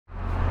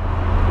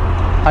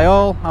Hi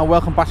all, and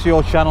welcome back to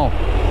your channel.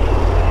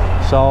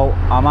 So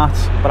I'm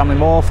at Bramley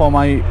Moore for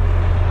my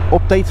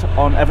update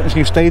on Everton's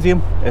new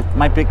stadium. It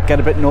might get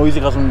a bit noisy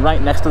because I'm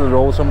right next to the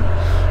road, so I'm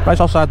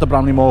right outside the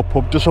Bramley Moore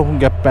pub just so I can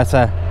get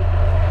better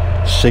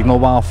signal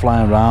while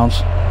flying around.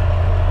 So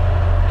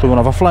we're going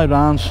to have a fly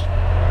around,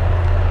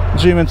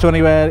 zoom into any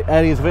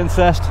areas of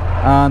interest,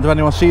 and if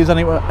anyone sees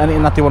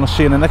anything that they want to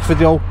see in the next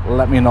video,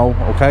 let me know.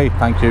 Okay,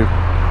 thank you.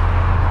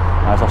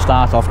 Right, I'll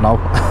start off now.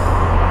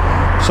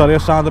 Sorry I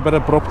sound a bit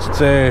abrupt, it's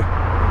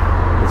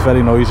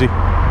very noisy.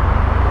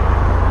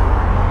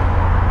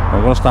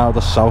 I'm going to start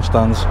with the south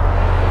stands.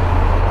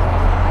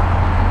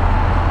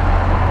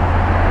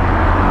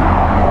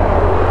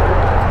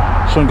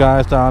 Some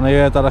guys down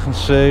here that I can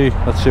see,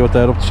 let's see what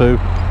they're up to.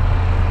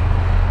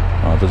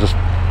 Oh, they're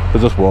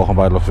just walking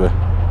by the looks of it.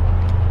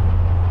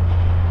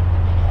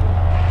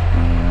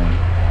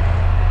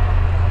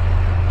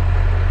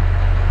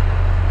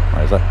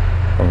 Where is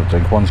that? From the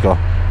drink, one's got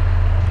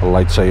a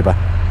lightsaber.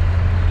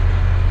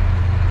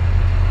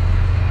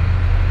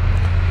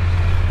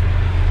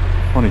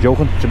 Only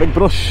joking, it's a big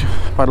brush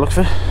by the looks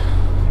of it.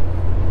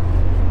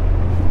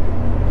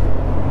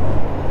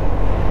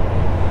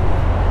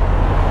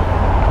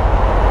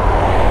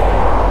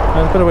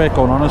 There's a bit of work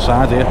going on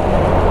inside here.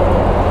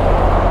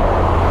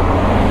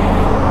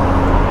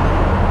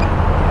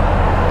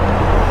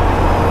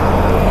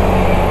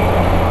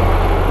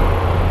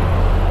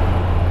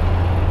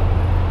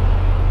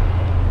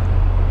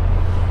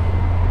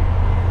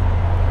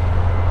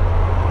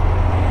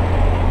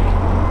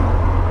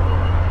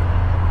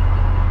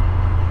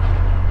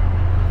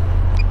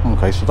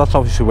 Okay, so that's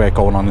obviously work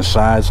going on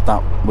inside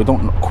that we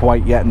don't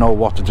quite yet know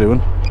what they're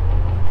doing.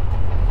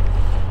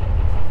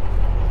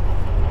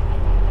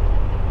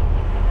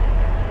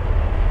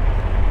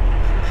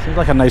 Seems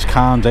like a nice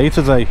calm day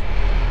today,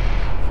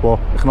 but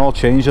it can all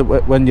change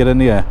when you're in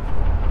here.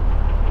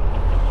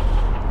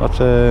 That's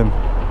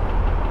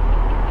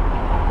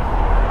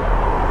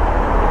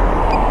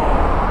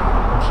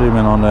zoom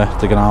in on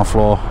the ground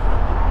floor.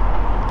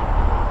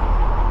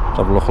 Let's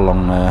have a look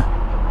along there.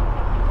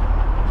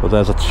 So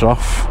there's a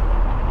trough,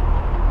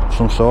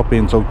 some sort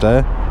being dug there.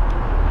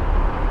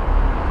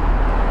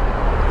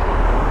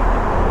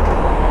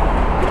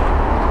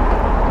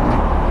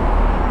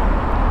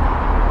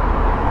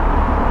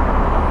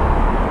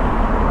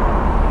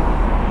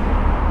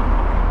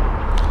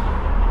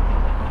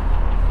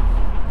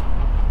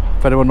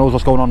 If anyone knows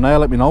what's going on there,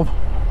 let me know.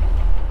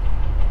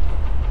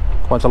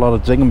 Quite a lot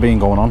of digging being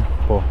going on,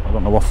 but I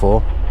don't know what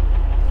for.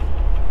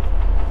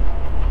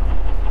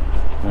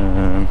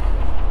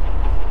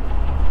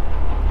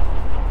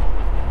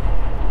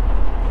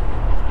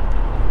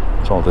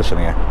 All this in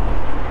here.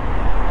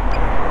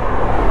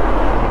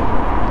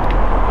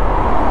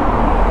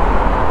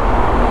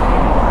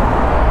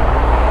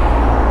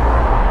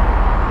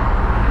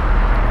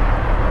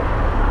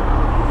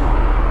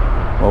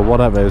 Well,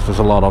 whatever it is, there's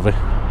a lot of it.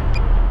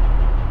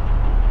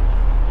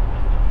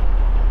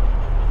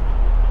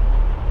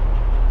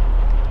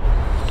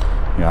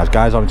 Yeah, there's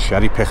guys on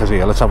cherry pickers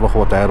here. Let's have a look at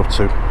what they're up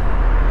to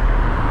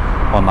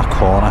on that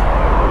corner.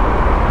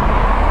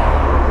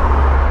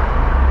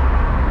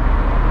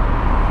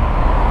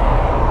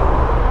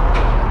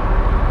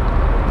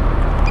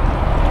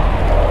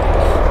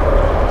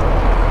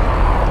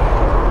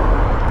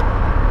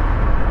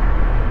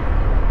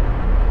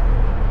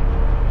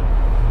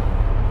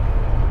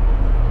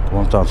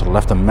 Down to the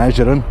left and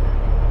measuring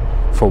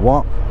for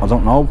what? I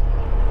don't know.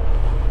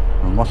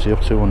 And what's he up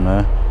to in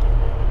there?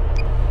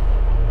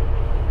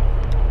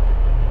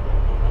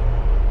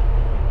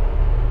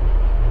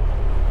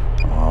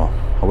 Oh,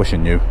 I wish I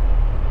knew.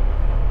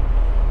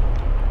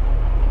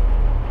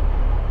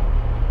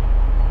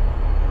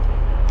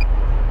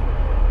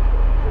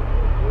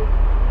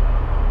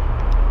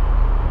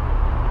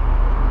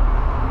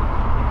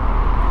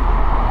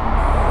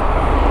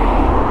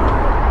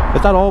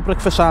 Is that all brick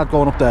facade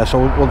going up there? So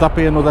will that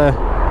be another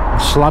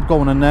slab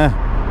going in there?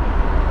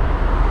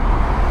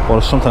 Or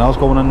is something else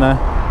going in there?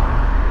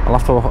 I'll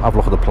have to have a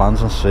look at the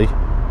plans and see.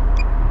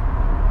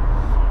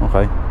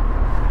 Okay.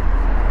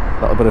 A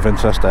little bit of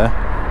interest there.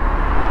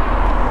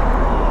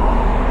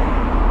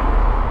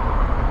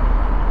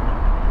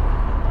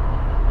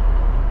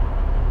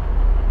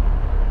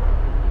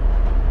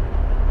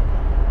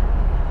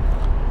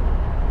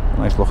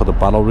 Nice look at the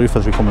barrel roof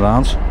as we come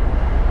around.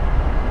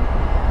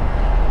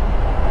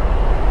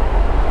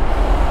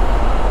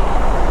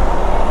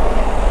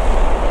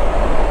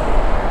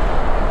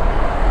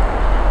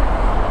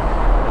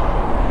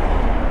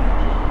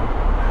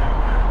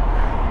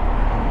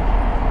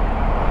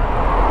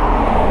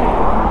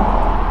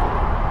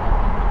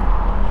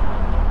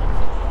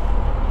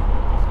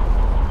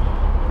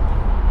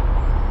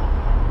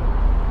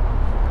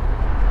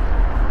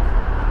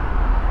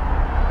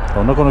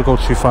 I'm not going to go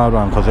too far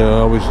around because I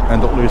always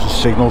end up losing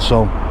signal,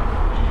 so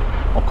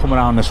I'll come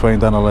around this way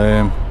and then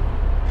I'll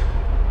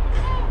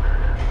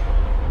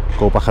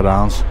go back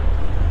around,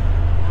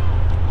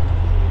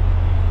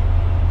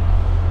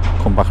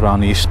 come back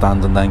around the east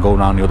stand and then go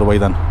around the other way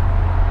then.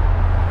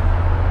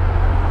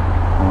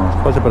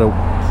 Quite a bit of,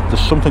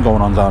 there's something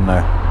going on down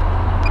there.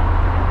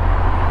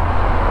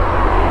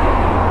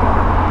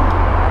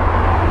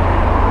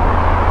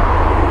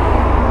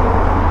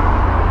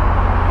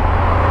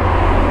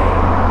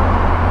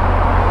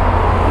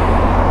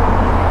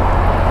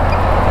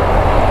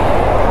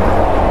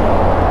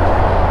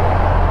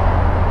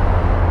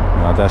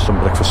 Yeah, there's some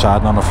brick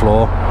facade on the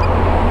floor.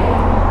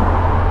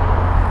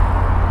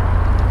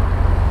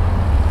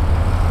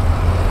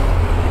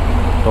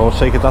 So I'll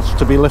take it that's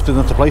to be lifted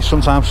into place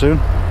sometime soon.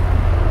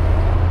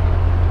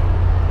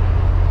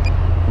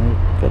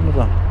 Get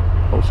another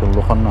closer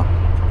look on that.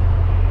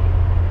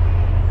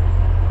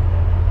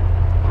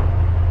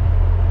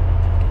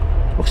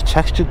 Looks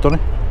textured, doesn't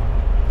it?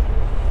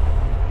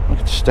 Like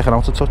it's sticking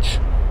out a touch.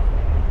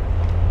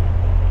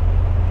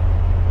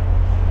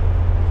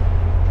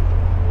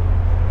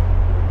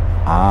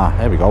 Ah,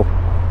 here we go.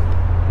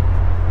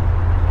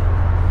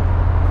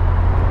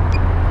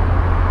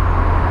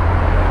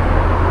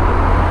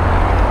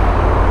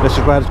 This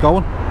is where it's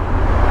going.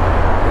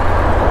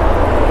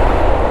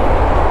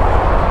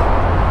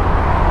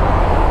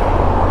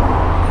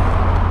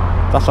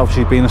 That's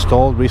obviously been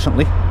installed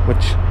recently,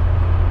 which,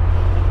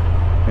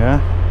 yeah.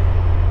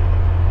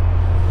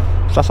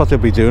 So that's what they'll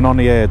be doing on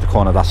the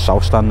corner of that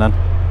south stand then.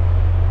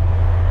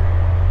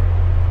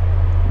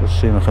 Just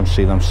seeing if I can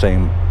see them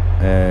same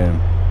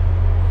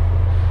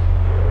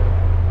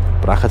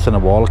brackets in the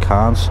wall,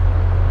 can't.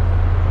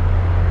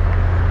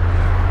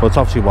 But it's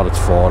obviously what it's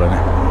for, isn't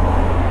it?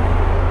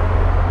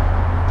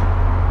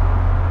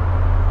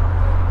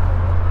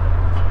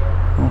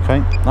 Okay,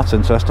 that's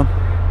interesting.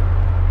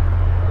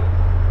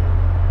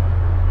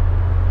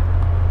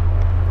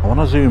 I want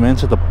to zoom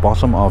into the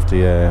bottom of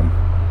the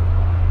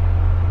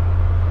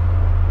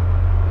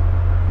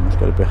let's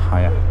get a bit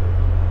higher.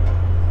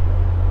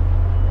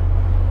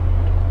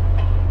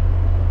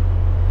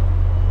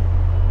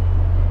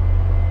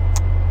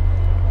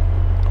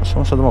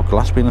 Someone said about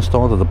glass being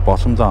installed at the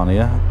bottom down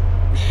here.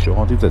 I'm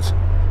sure they did.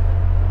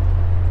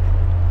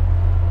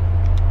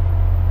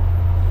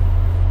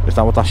 Is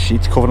that what that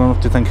sheet's covering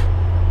up, do you think?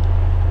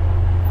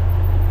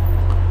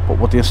 But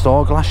would they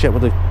install glass yet?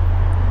 Would they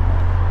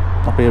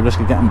not be a risk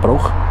of getting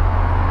broke?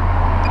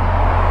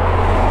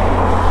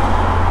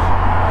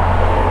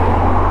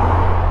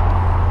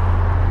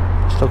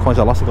 Still quite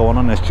a lot to go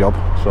on this job,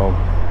 so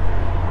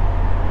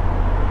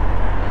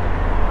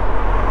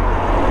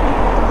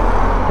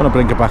I'm going to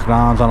bring it back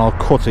round and I'll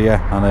cut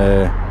here and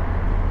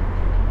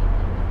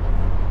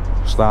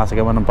start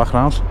again when I'm back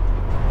round.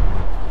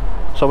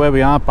 So here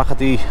we are, back at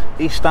the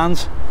east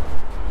stand.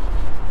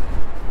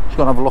 Just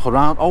going to have a look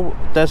around. Oh,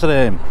 there's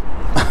a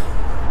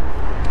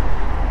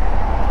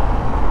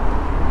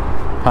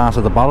part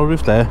of the barrel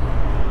roof there,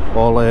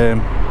 all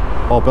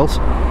built.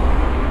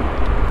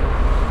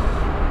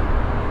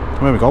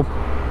 There we go.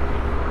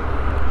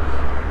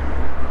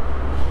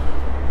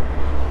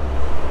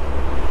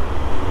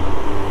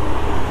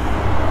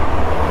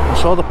 I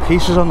saw the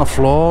pieces on the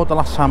floor the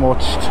last time I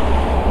watched.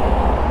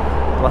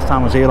 The last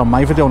time I was here on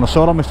my video, and I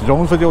saw on Mr.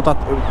 Jones' video that,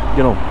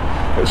 you know,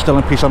 it was still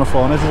in piece on the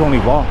floor, and this was only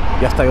what,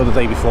 yesterday or the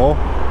day before.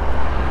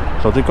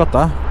 So they've got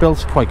that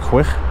built quite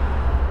quick.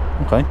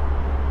 Okay.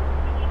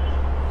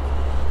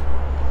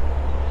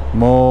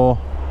 More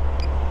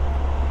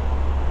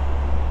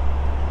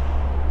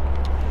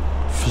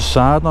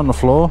facade on the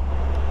floor.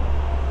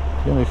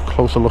 Get a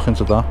closer look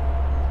into that.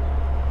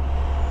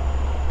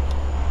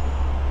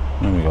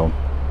 There we go.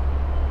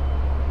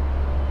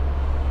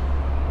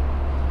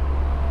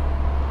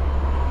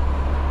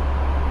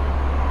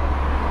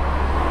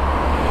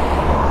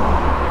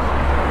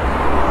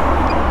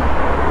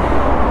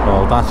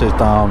 Well, that is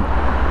down.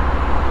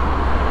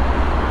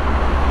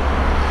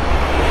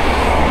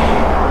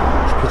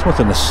 It's pretty much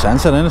in the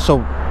centre, isn't it? So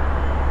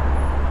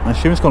I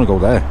assume it's going to go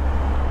there.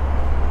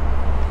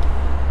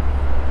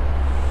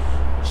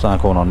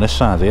 Start going on this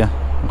side here.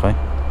 Okay.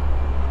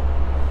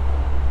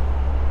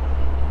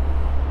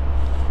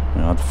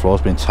 You know, the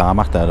floor's been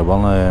tarmacked there.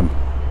 Well,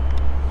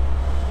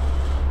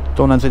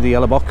 don't enter the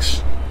yellow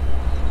box.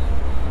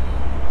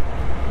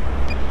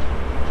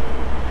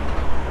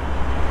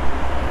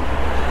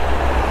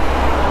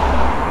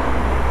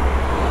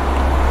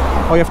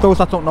 Oh yeah, for those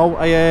that don't know,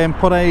 I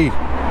put a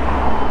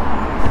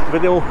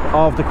video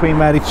of the Queen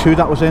Mary 2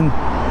 that was in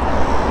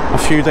a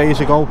few days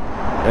ago.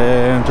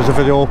 There's a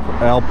video,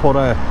 I'll put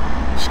a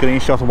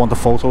screenshot of one of the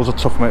photos I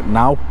took from it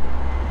now,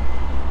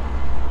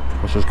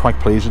 which I was quite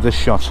pleased with this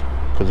shot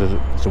because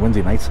it's a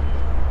windy night,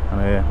 and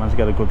I managed to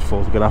get a good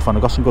photograph, and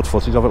I got some good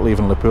footage of it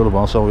leaving Liverpool as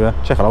well. So yeah,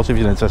 check it out if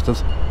you're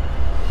interested.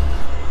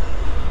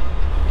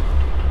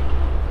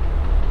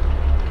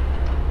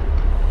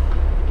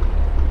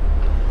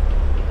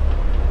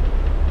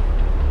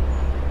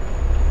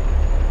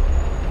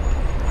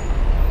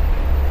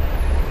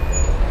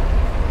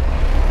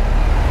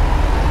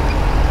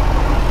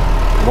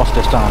 What's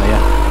this down here?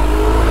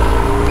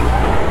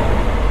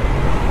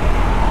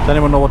 Does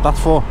anyone know what that's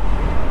for?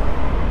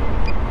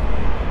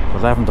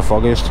 Because I haven't the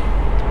foggiest.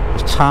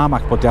 It's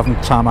tarmac, but they haven't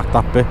tarmacked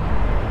that bit.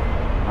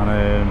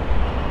 And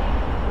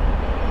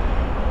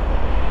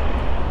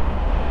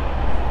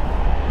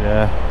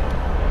Yeah.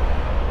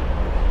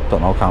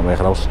 Don't know, can't work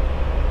it out.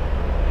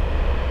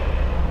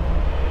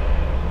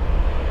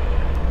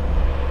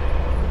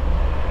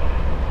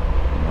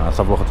 Let's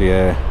have a look at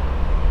the...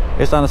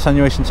 is that an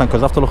attenuation tank?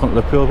 Because after looking at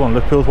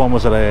Liverpool's one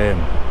was like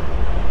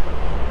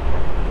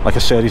a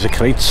series of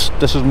crates.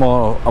 This is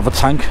more of a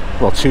tank.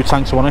 Well, 2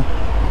 tanks on it.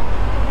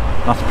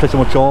 That's pretty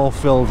much all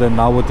filled in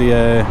now with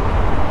the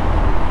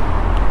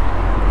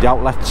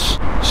outlets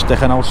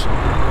sticking out.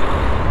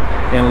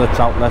 Inlets,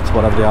 outlets,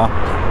 whatever they are.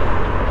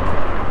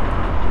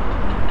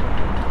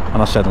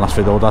 And I said in the last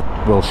video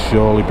that will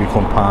surely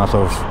become part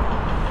of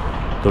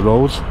the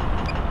roads.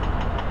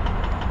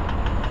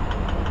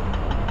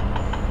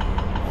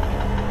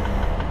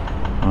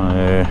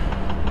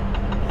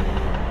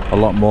 A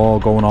lot more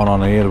going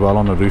on here as well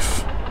on the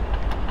roof.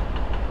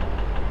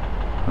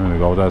 There we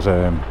go, there's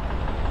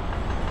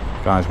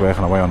guys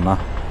working away on that.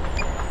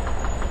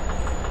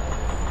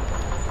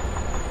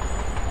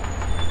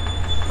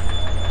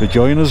 The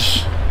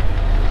joiners.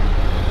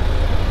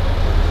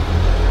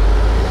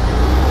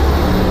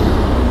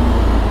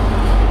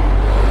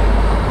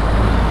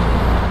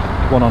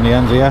 One on the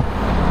ends here.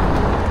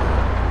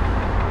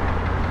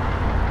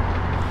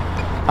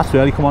 That's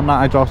really come on that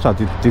hydraulic side.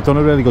 They've done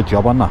a really good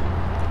job on that.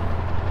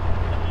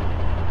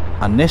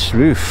 And this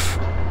roof,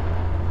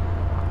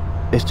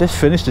 is this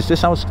finished? Is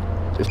this how it's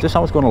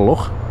going to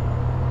look?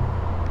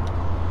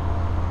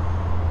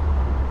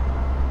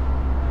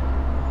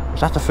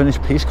 Is that the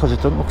finished piece? Because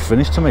it doesn't look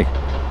finished to me.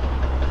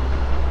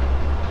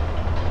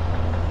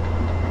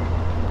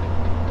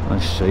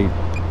 Let's see.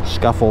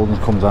 Scaffolding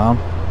come down.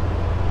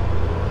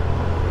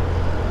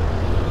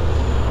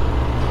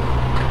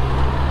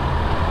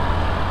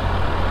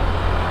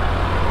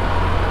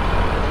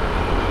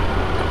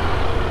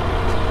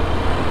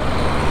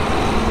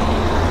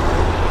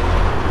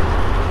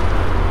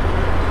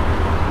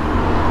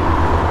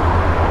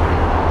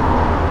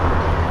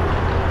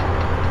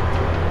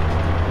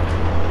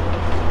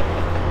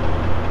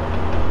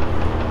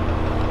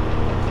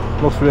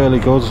 Looks really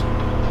good. Just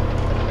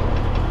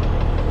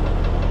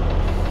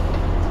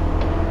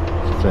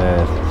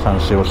trying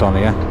to see what's on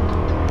here.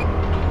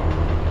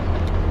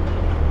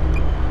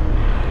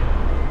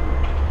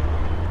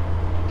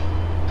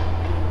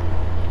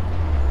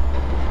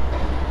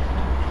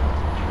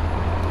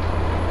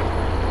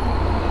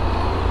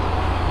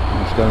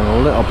 Just getting a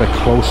little bit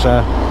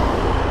closer.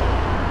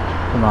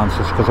 Come on,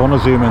 just because I want to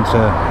zoom into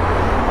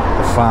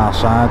the far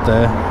side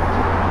there.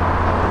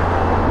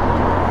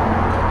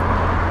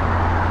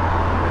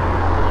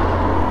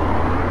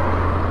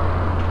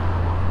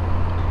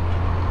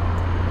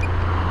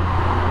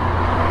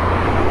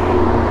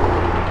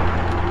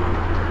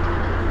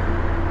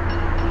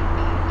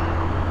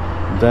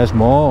 There's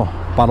more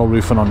barrel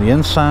roofing on the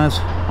inside.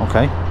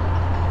 Okay.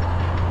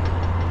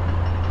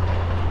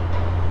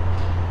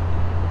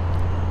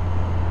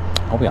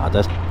 Oh yeah,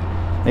 there's,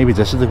 maybe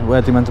this is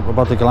where they meant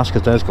about the glass,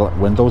 because there's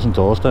windows and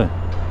doors there.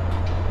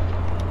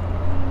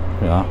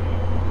 Yeah.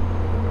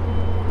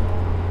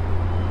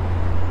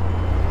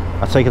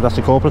 I take it that's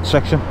the corporate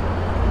section.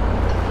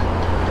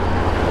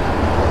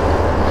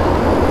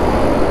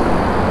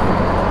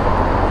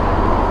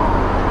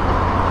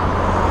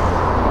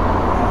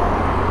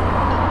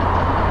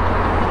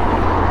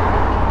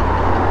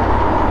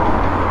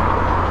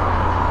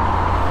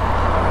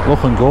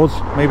 Looking good.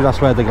 Maybe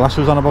that's where the glass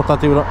was on about that.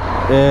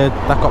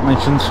 That got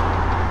mentioned.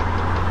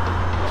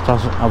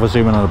 Just have a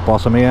zoom in at the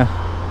bottom here.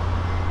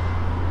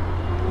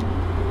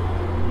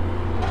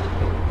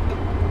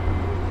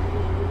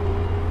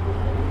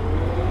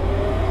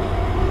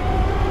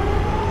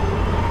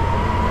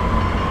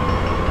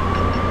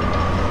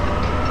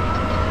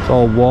 It's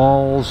all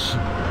walls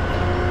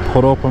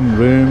put up in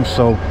rooms.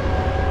 So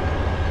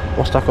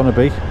what's that going to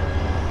be?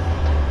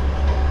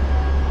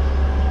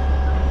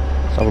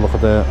 Have a look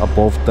at the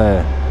above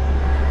there.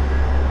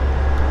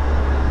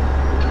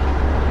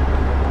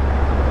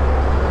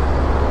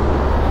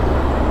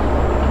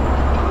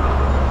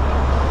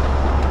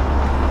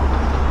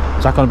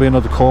 Is that going to be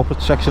another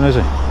corporate section, is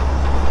it?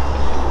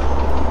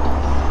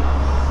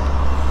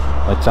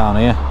 Right down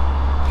here.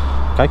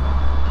 Okay.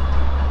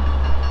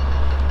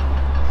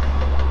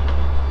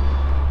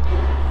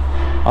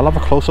 I'll have a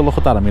closer look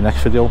at that in my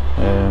next video.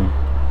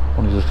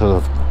 Only just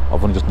because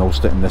I've only just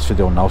noticed it in this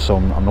video now, so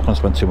I'm not going to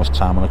spend too much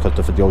time on it because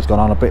the video's gone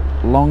on a bit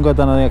longer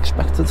than I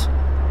expected.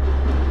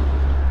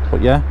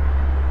 But yeah.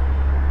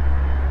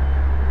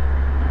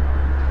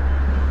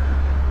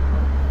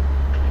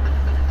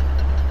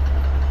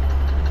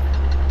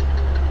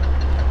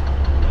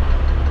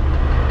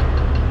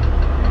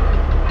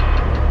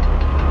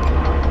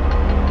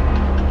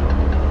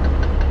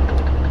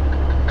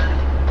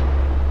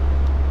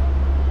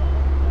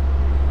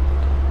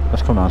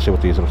 Let's come down and see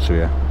what these are up to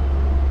here.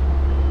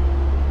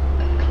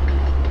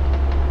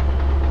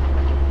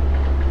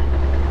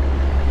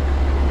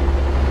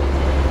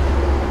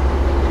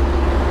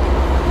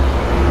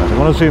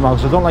 I want to zoom out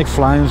because I don't like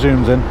flying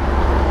zooms in.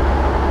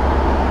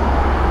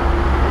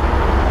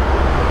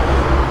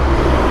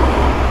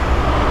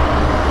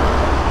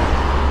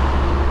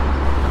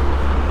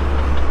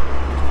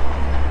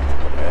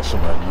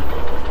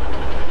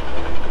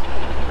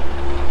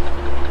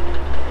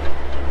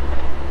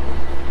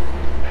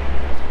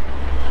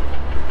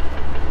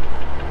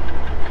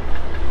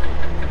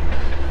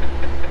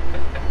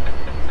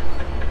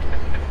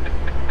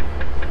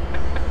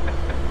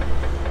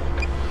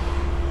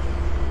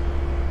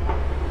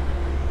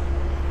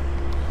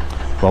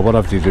 well,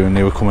 whatever they're doing,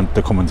 they're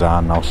coming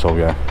down now, so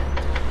yeah.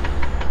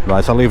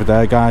 Right, I'll leave it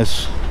there,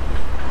 guys.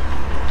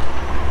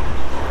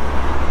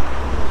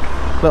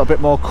 A little bit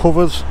more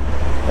covered.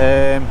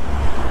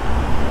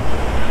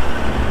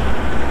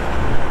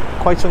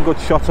 Quite some good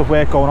shots of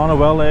work going on as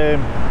well.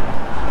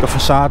 The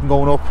facade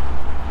going up.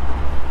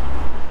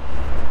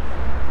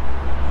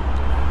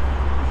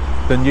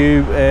 The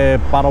new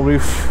barrel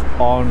roof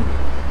on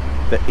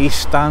the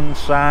east stand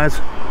side.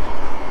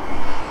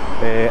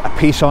 A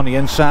piece on the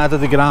inside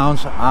of the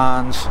grounds,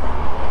 and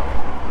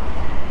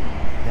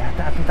yeah,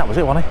 I think that was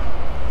it, wasn't it?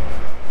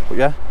 But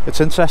yeah,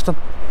 it's interesting.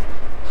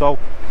 So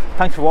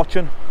thanks for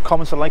watching.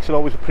 Comments and likes are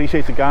always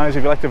appreciated, guys.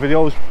 If you like the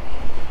videos,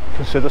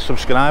 consider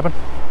subscribing.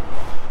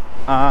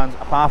 And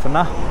apart from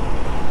that,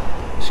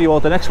 see you all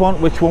at the next one,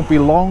 which won't be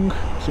long.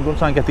 So I'm going to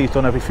try and get these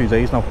done every few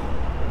days now.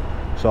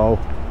 So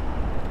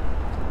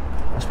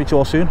I'll speak to you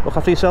all soon. Look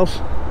after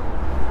yourselves.